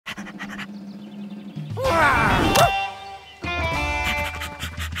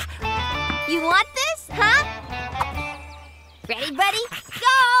You want this, huh? Ready, buddy?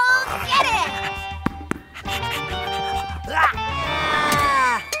 Go get it!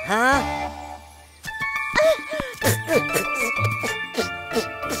 Huh?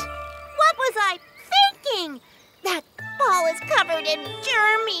 What was I thinking? That ball is covered in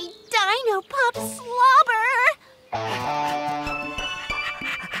germy dino pup slobber.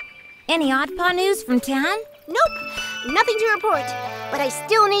 Any Odd-Paw news from town? Nope, nothing to report. But I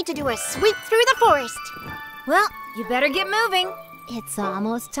still need to do a sweep through the forest. Well, you better get moving. It's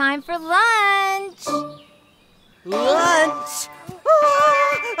almost time for lunch. Lunch?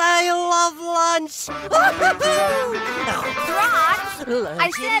 Oh, I love lunch. Rocks,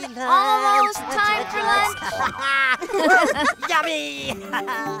 I said almost time for lunch. Yummy!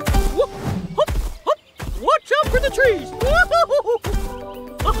 Whoop, hop, hop. Watch out for the trees.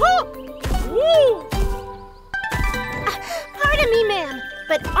 Aha! Woo! Pardon me, ma'am,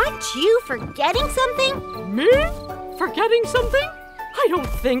 but aren't you forgetting something? Me? Forgetting something? I don't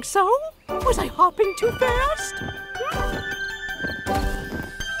think so. Was I hopping too fast?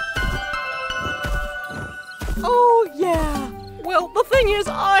 Oh, yeah. Well, the thing is,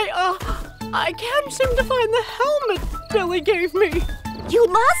 I can't seem to find the helmet Billy gave me. You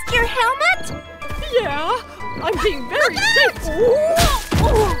lost your helmet? Yeah, I'm being very safe.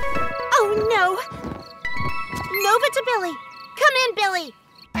 Oh, no. Nova to Billy. Come in, Billy.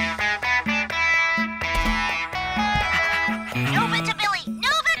 Nova to Billy.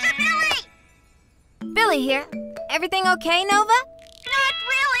 Nova to Billy. Billy here. Everything okay, Nova? Not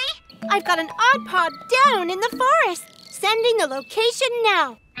really. I've got an Odd-Paw down in the forest. Sending the location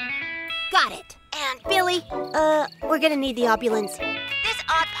now. Got it. And Billy, we're gonna need the ambulance. This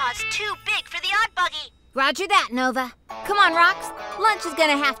Odd-Paw's too big for the Odd Buggy. Roger that, Nova. Come on, Rox. Lunch is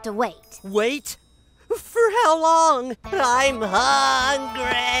gonna have to wait. Wait? For how long? I'm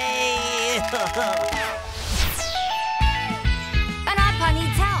hungry. An Odd-Paw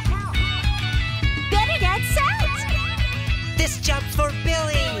needs help. Better get set. This jump's for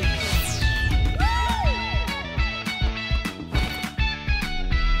Billy.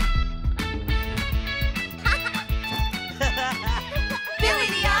 Billy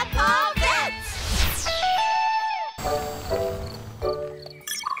the Odd-Paw Vet.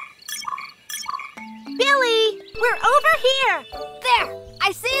 Billy, we're over here. There,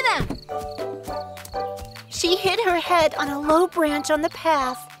 I see them. She hit her head on a low branch on the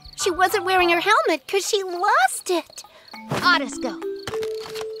path. She wasn't wearing her helmet because she lost it. Ottisco.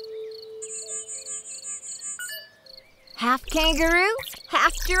 Half kangaroo,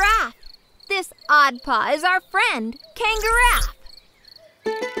 half giraffe. This Odd-Paw is our friend, Kangaraffe.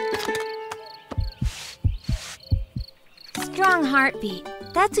 Strong heartbeat.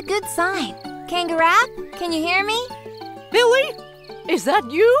 That's a good sign. Kangaraffe, can you hear me? Billy? Is that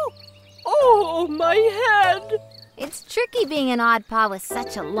you? Oh, my head. It's tricky being an Odd-Paw with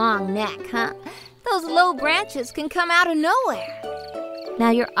such a long neck, huh? Those low branches can come out of nowhere. Now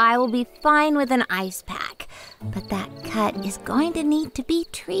your eye will be fine with an ice pack, but that cut is going to need to be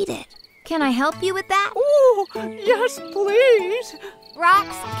treated. Can I help you with that? Oh, yes, please.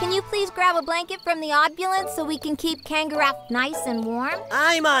 Rox, can you please grab a blanket from the ambulance so we can keep Kangaraffe nice and warm?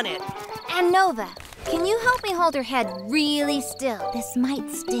 I'm on it. And Nova, can you help me hold her head really still? This might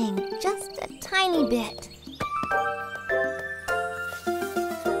sting just a tiny bit.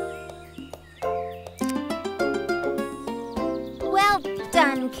 Well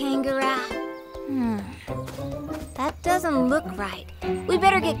done, Kangaraffe. That doesn't look right. We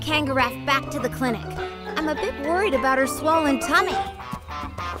better get Kangaraffe back to the clinic. I'm a bit worried about her swollen tummy.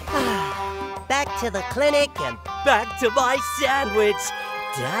 Back to the clinic and back to my sandwich.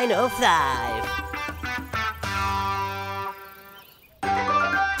 Dino 5.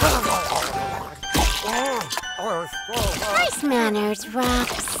 Nice manners,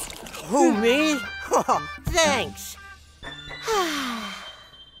 Rox. Who, me? Thanks.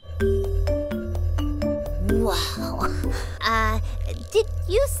 Wow. Did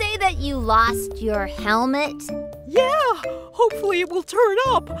you say that you lost your helmet? Yeah, hopefully it will turn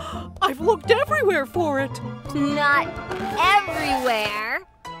up. I've looked everywhere for it. Not everywhere.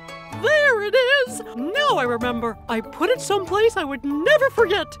 There it is. Now I remember. I put it someplace I would never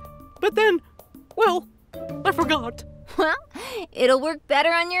forget. But then, well, I forgot. Well, it'll work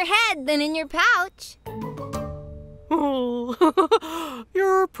better on your head than in your pouch. Oh,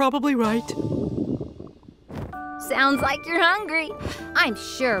 you're probably right. Sounds like you're hungry. I'm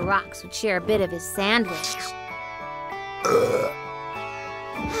sure Rox would share a bit of his sandwich.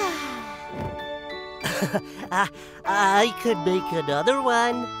 I could make another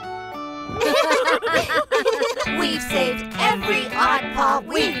one. We've saved every Odd-Paw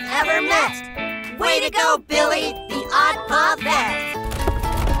we've ever met. Way to go, Billy the Odd-Paw Vet.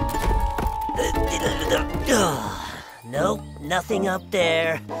 Nope, nothing up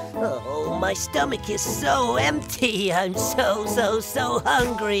there. Oh, my stomach is so empty. I'm so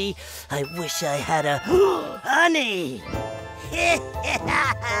hungry. I wish I had a honey.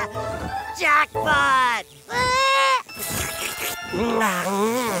 Jackpot!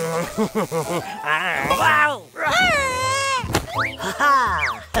 Wow!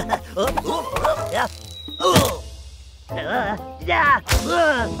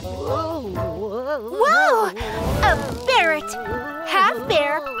 Whoa! A Barrot! Half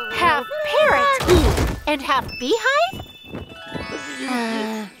bear, half parrot, and half beehive?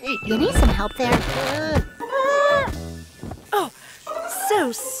 You need some help there. Oh,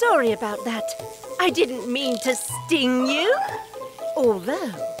 so sorry about that. I didn't mean to sting you.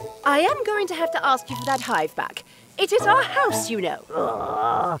 Although, I am going to have to ask you for that hive back. It is our house, you know.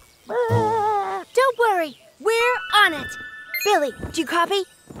 Don't worry, we're on it. Billy, do you copy?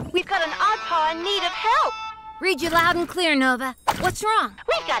 We've got an Odd-Paw in need of help. Read you loud and clear, Nova. What's wrong?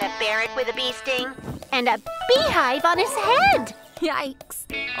 We've got a Barrot with a bee sting and a beehive on his head. Yikes.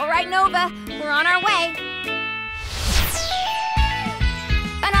 All right, Nova, we're on our way.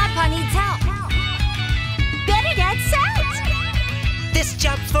 An Odd-Paw needs help. Better get set. This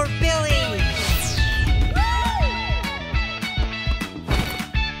jump's for Billy.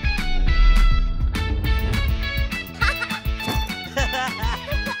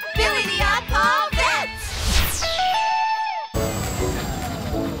 Billy the Odd-Paw Vet.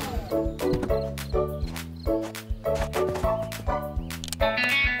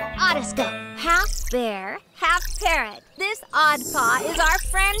 Otoscope. Half bear, half parrot. This Odd-Paw is our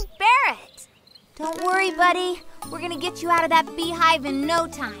friend Barrot. Don't worry, buddy. We're gonna get you out of that beehive in no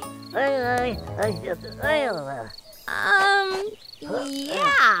time.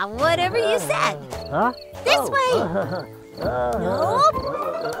 Yeah, whatever you said. This way. Nope.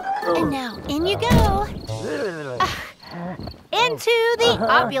 And now, in you go. Into the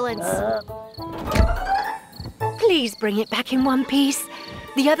opulence. Please bring it back in one piece.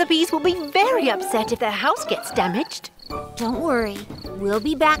 The other bees will be very upset if their house gets damaged. Don't worry. We'll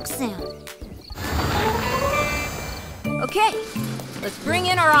be back soon. Okay, let's bring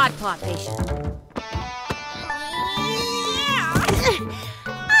in our Odd-Paw patient.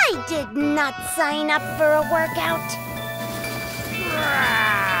 I did not sign up for a workout.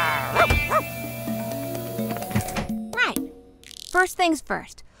 Right. First things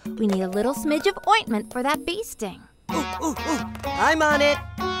first. We need a little smidge of ointment for that bee sting. Ooh, I'm on it.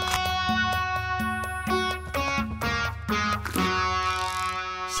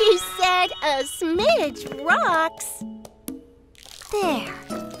 She said a smidge rocks. There.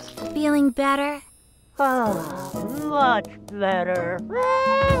 Feeling better? Much better.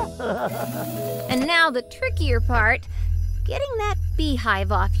 And now the trickier part, getting that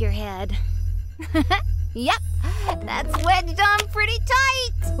beehive off your head. Yep, that's wedged on pretty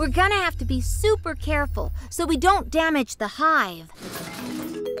tight. We're gonna have to be super careful so we don't damage the hive.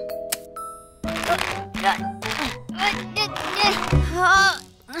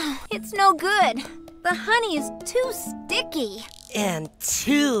 It's no good. The honey is too sticky. And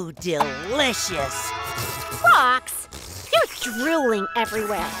too delicious. Rocks, you're drooling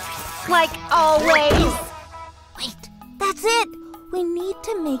everywhere. Like always. Wait, that's it. We need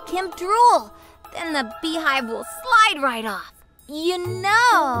to make him drool. Then the beehive will slide right off. You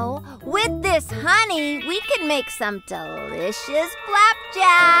know, with this honey, we could make some delicious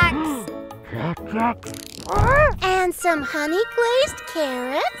flapjacks. And some honey-glazed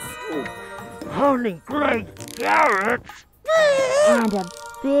carrots. Honey-glazed carrots? And a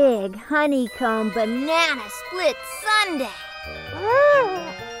big honeycomb banana split sundae.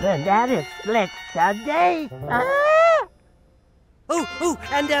 Banana split sundae? Oh,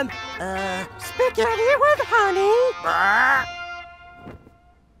 and spaghetti with honey.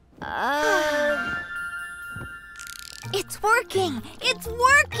 It's working! It's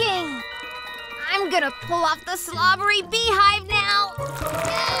working! I'm gonna pull off the slobbery beehive now.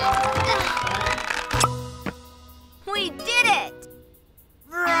 We did it!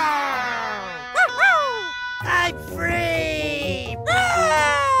 I'm free!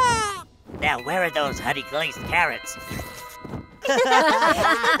 Now, where are those honey-glazed carrots?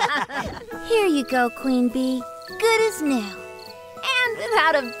 Here you go, Queen Bee. Good as new. And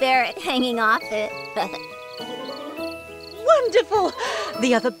without a Barrot hanging off it. Wonderful!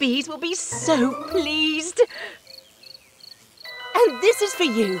 The other bees will be so pleased. And this is for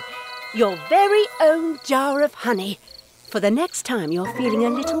you, your very own jar of honey. for the next time you're feeling a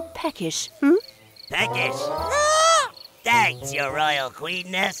little peckish, Peckish? Thanks, Your Royal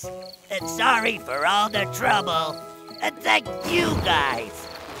Queenness. And sorry for all the trouble. And thank you guys.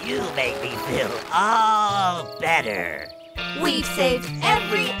 You make me feel all better. We've saved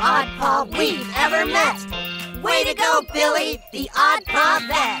every Odd-Paw we've ever met. Way to go, Billy, the Odd-Paw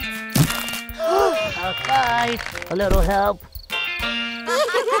Vet. Outside. A little help.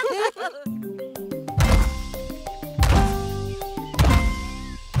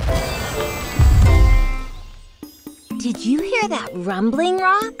 Did you hear that rumbling,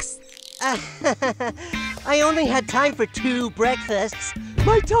 Rox? I only had time for 2 breakfasts.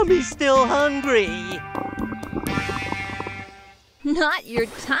 My tummy's still hungry. Not your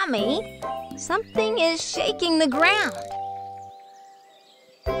tummy. Something is shaking the ground.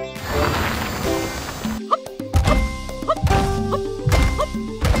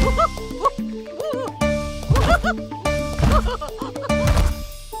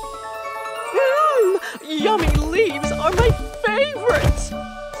 Yummy leaves are my favorite!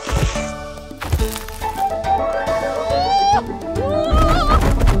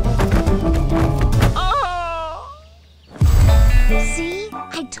 See?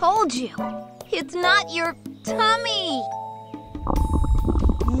 I told you. It's not your tummy.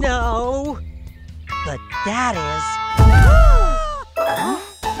 No. But that is...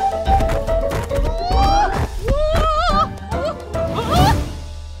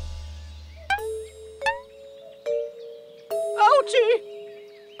 Ouchie!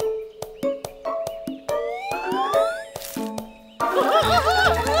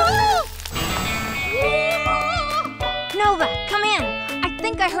 Nova, come in. I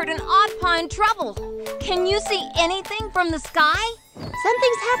think I heard an Odd-Paw in trouble. Can you see anything from the sky?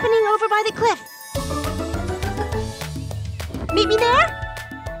 Something's happening over by the cliff. Meet me there?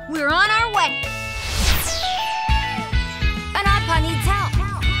 We're on our way. An Odd-Paw needs help.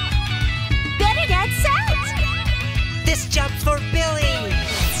 Better get set. This jump's for Billy.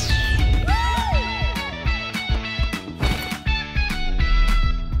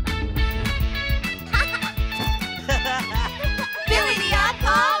 Billy the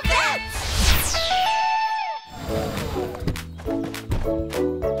Odd-Paw Vet.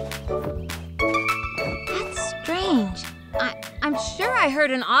 That's strange. I'm sure I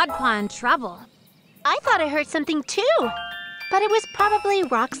heard an Odd-Paw in trouble. I thought I heard something too. But it was probably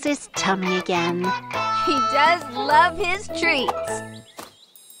Rox's tummy again. He does love his treats.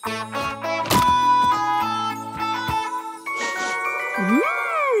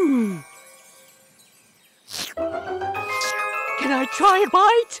 Can I try a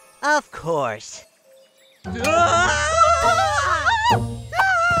bite? Of course.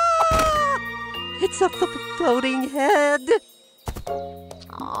 It's a floating head.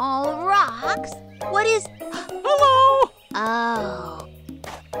 Oh, Rox, what is... Hello! Oh.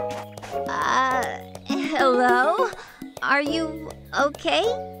 Hello? Are you okay?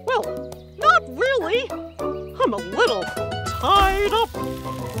 Well, not really. I'm a little tied up.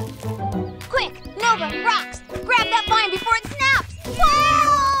 Quick, Nova, Rox, grab that vine before it snaps!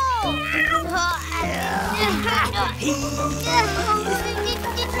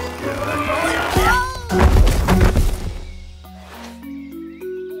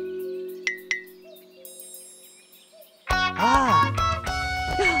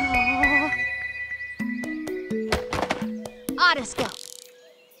 Otoscope.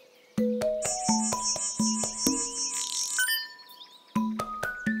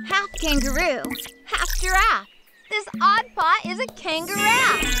 Half kangaroo, half giraffe. This Odd-Paw is a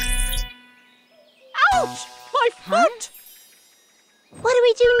kangaraffe. Ouch! My foot! What do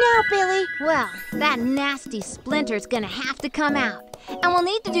we do now, Billy? Well, that nasty splinter's gonna have to come out. And we'll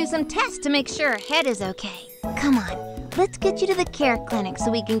need to do some tests to make sure her head is okay. Come on, let's get you to the care clinic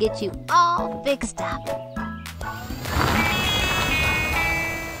so we can get you all fixed up.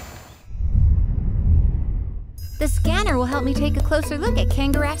 The scanner will help me take a closer look at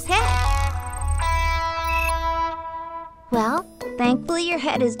Kangaraffe's head. Well, thankfully your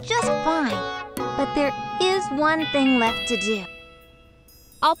head is just fine. But there is one thing left to do.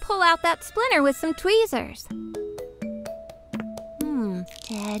 I'll pull out that splinter with some tweezers.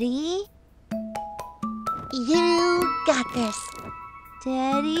 Steady. You got this.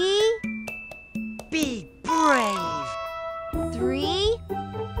 Steady. Be brave. 3,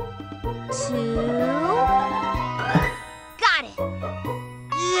 2. Got it.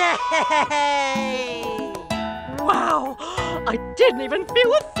 Yay! Wow! I didn't even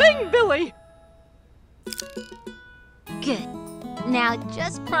feel a thing, Billy! Good. Now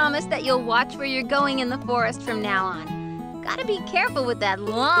just promise that you'll watch where you're going in the forest from now on. Gotta be careful with that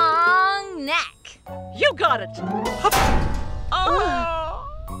long neck. You got it. Oh.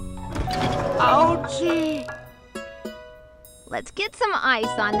 Ouchie. Let's get some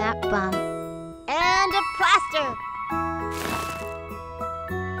ice on that bump. And a plaster.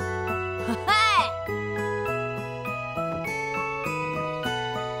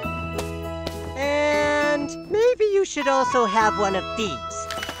 And maybe you should also have one of these.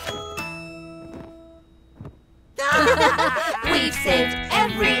 We've saved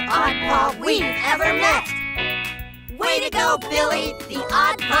every Odd-Paw we've ever met. Way to go, Billy the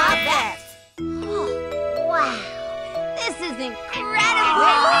Odd-Paw Vet. Wow, this is incredible.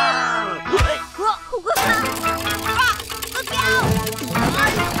 Look out!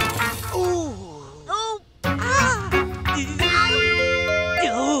 Ooh. Oh,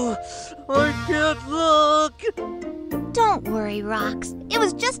 I can't look. don't worry, Rox. It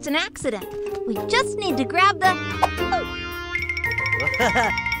was just an accident. We just need to grab the...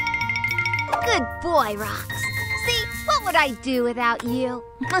 Good boy, Rox. See, what would I do without you?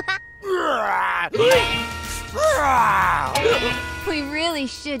 We really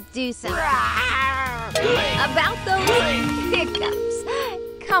should do something about those hiccups.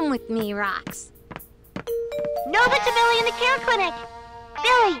 Come with me, Rox. Nova to Billy in the care clinic.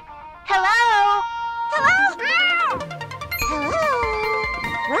 Billy, hello? Hello? Hello?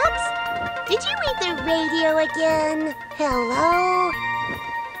 Rox, did you read the radio again? Hello?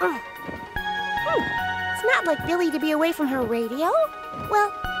 It's not like Billy to be away from her radio.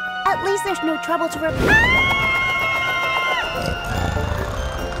 Well, at least there's no trouble to report.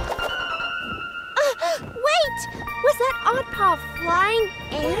 Wait! Was that Odd-Paw flying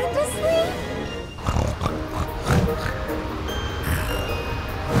and asleep?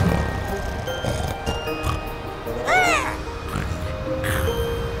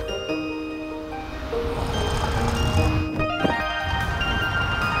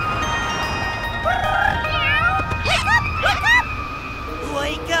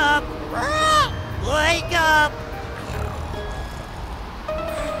 Wake up! Wake up!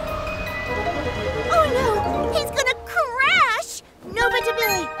 Oh no! He's gonna crash! Nova to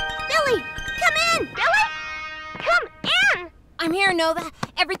Billy! Billy, come in! Billy? Come in! I'm here, Nova.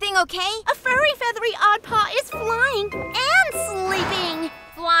 Everything okay? A furry, feathery Odd-Paw is flying and sleeping!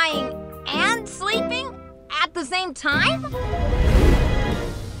 Flying and sleeping at the same time?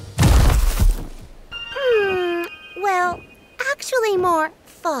 Well, actually more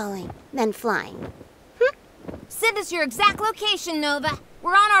falling than flying. Send us your exact location, Nova.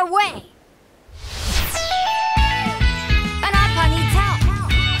 We're on our way. An Odd-Paw needs help.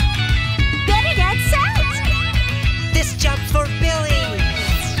 Better get set! This jump's for Billy.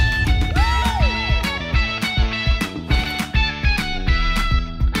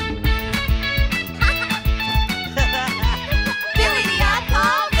 Billy the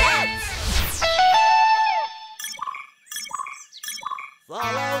Odd-Paw Vet!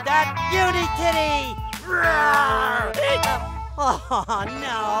 Follow that beauty titty. Oh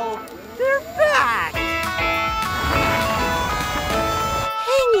no, they're back.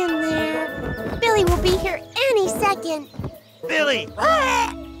 Hang in there. Billy will be here any second. Billy!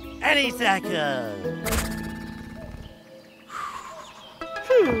 Any second.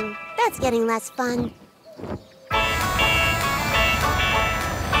 That's getting less fun.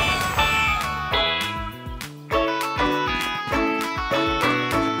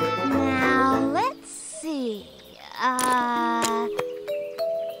 Now, let's see.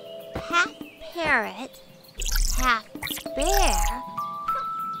 Half parrot, half bear.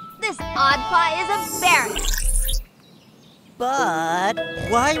 This Odd-Paw is a Barrot. But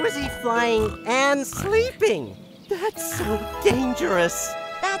why was he flying and sleeping? That's so dangerous.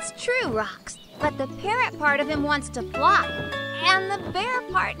 That's true, Rox. But the parrot part of him wants to fly, and the bear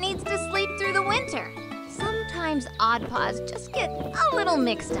part needs to sleep through the winter. Sometimes Odd-Paws just get a little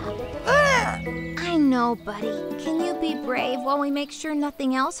mixed up. I know, buddy. Can you be brave while we make sure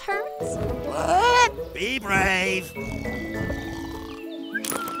nothing else hurts? What? Be brave.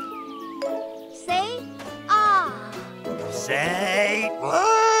 Say, ah. Say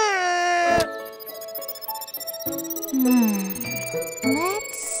what?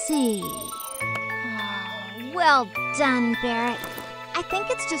 Let's see. Oh, well done, Barrot. I think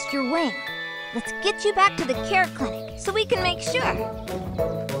it's just your wing. Let's get you back to the care clinic so we can make sure.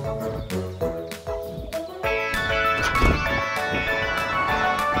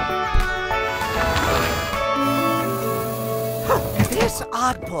 This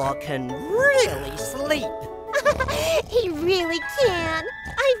Odd-Paw can really sleep. He really can.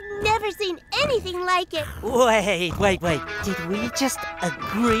 I've never seen anything like it. Wait. Did we just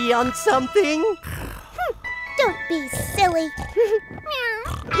agree on something? Don't be silly.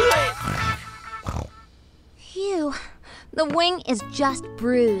 Phew, the wing is just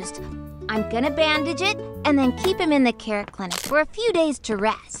bruised. I'm gonna bandage it and then keep him in the care clinic for a few days to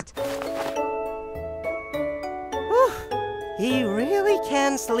rest. He really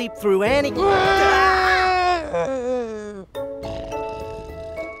can sleep through any...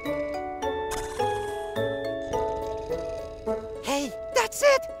 Hey, that's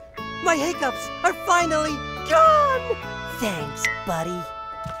it! My hiccups are finally gone! Thanks, buddy.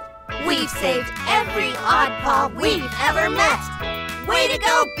 We've saved every Odd-Paw we've ever met. Way to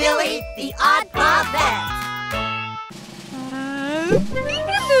go, Billy the Odd-Paw Vet.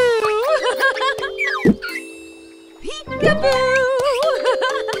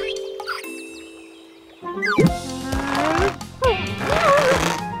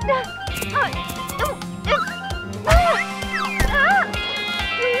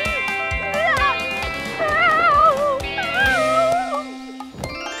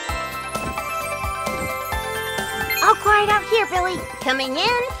 All quiet out here, Billy. Coming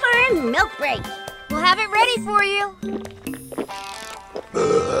in for a milk break. We'll have it ready for you.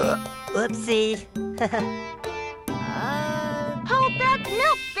 Whoopsie. Hold that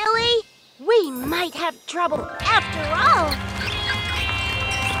milk, Billy. We might have trouble after all.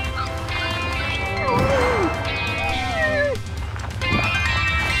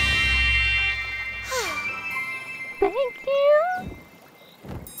 Thank you.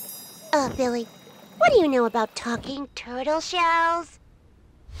 Billy, what do you know about talking turtle shells?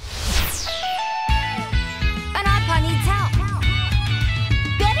 An Odd-Paw needs help.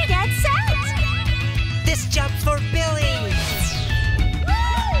 Better get set. This jump's for Billy.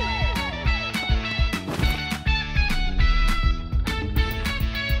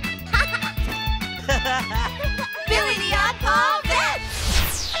 Billy the Odd-Paw Vet.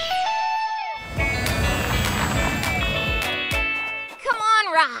 Come on,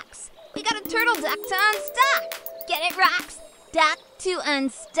 Rocks. We got a turtle duck to unstuck. Get it, Rocks? Duck to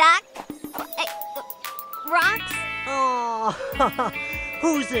unstuck. Hey, Rocks? Oh,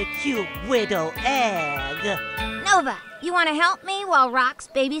 who's a cute widow egg? Nova, you want to help me while Rocks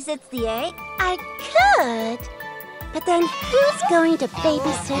babysits the egg? I could, but then who's going to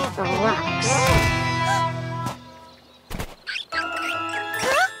babysit Rocks?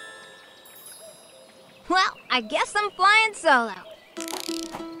 Well, I guess I'm flying solo.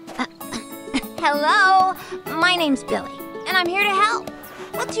 Hello, my name's Billy, and I'm here to help.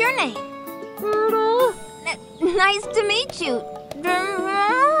 What's your name? Turtle. Nice to meet you.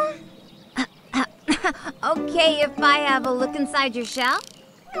 Okay, if I have a look inside your shell?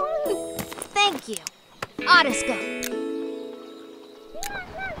 Thank you. Otoscope.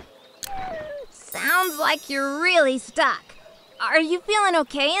 Sounds like you're really stuck. Are you feeling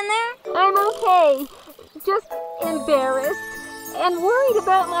okay in there? I'm okay. Just embarrassed and worried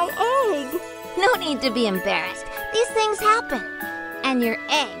about my egg. No need to be embarrassed. These things happen. And your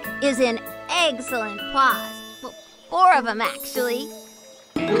egg is in excellent paws. Well, 4 of them, actually.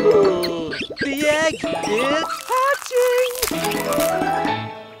 Ooh, the egg is hatching!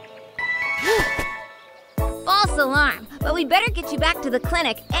 False alarm, but we'd better get you back to the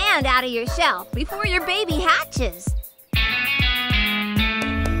clinic and out of your shell before your baby hatches.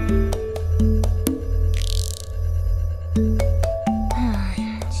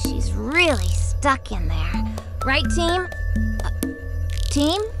 She's really stuck in there. Right, team?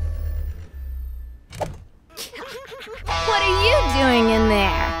 Team? What are you doing in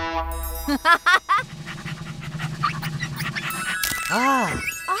there?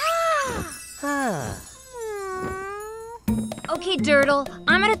 Okay, Durtle,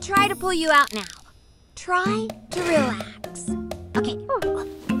 I'm gonna try to pull you out now. Try to relax. Okay.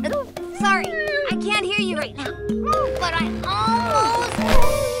 Sorry, I can't hear you right now. But I almost...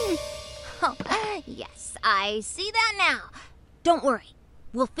 Oh, yes, I see that now. Don't worry,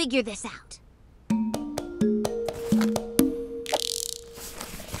 we'll figure this out.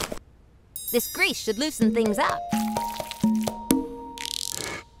 This grease should loosen things up.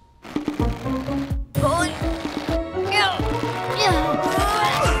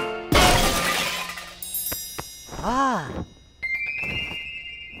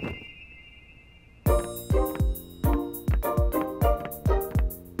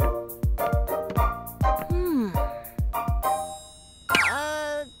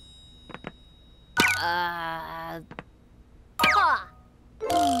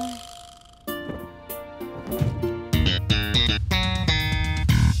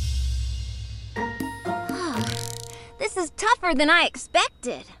 This is tougher than I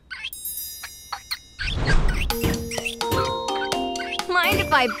expected. Mind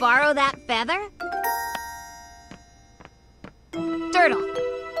if I borrow that feather? Durtle,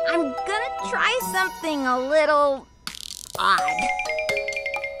 I'm gonna try something a little odd.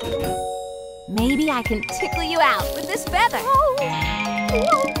 Maybe I can tickle you out with this feather.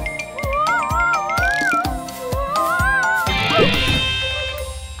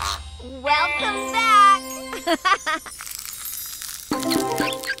 Welcome back!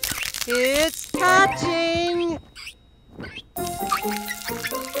 It's hatching!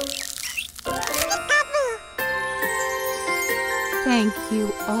 Thank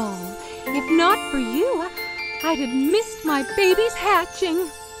you all. If not for you, I'd have missed my babies hatching.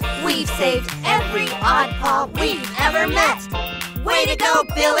 We've saved every Odd-Paw we've ever met. Way to go,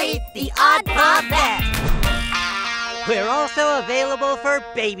 Billy the Odd-Paw Vet. We're also available for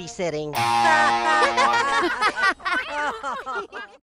babysitting.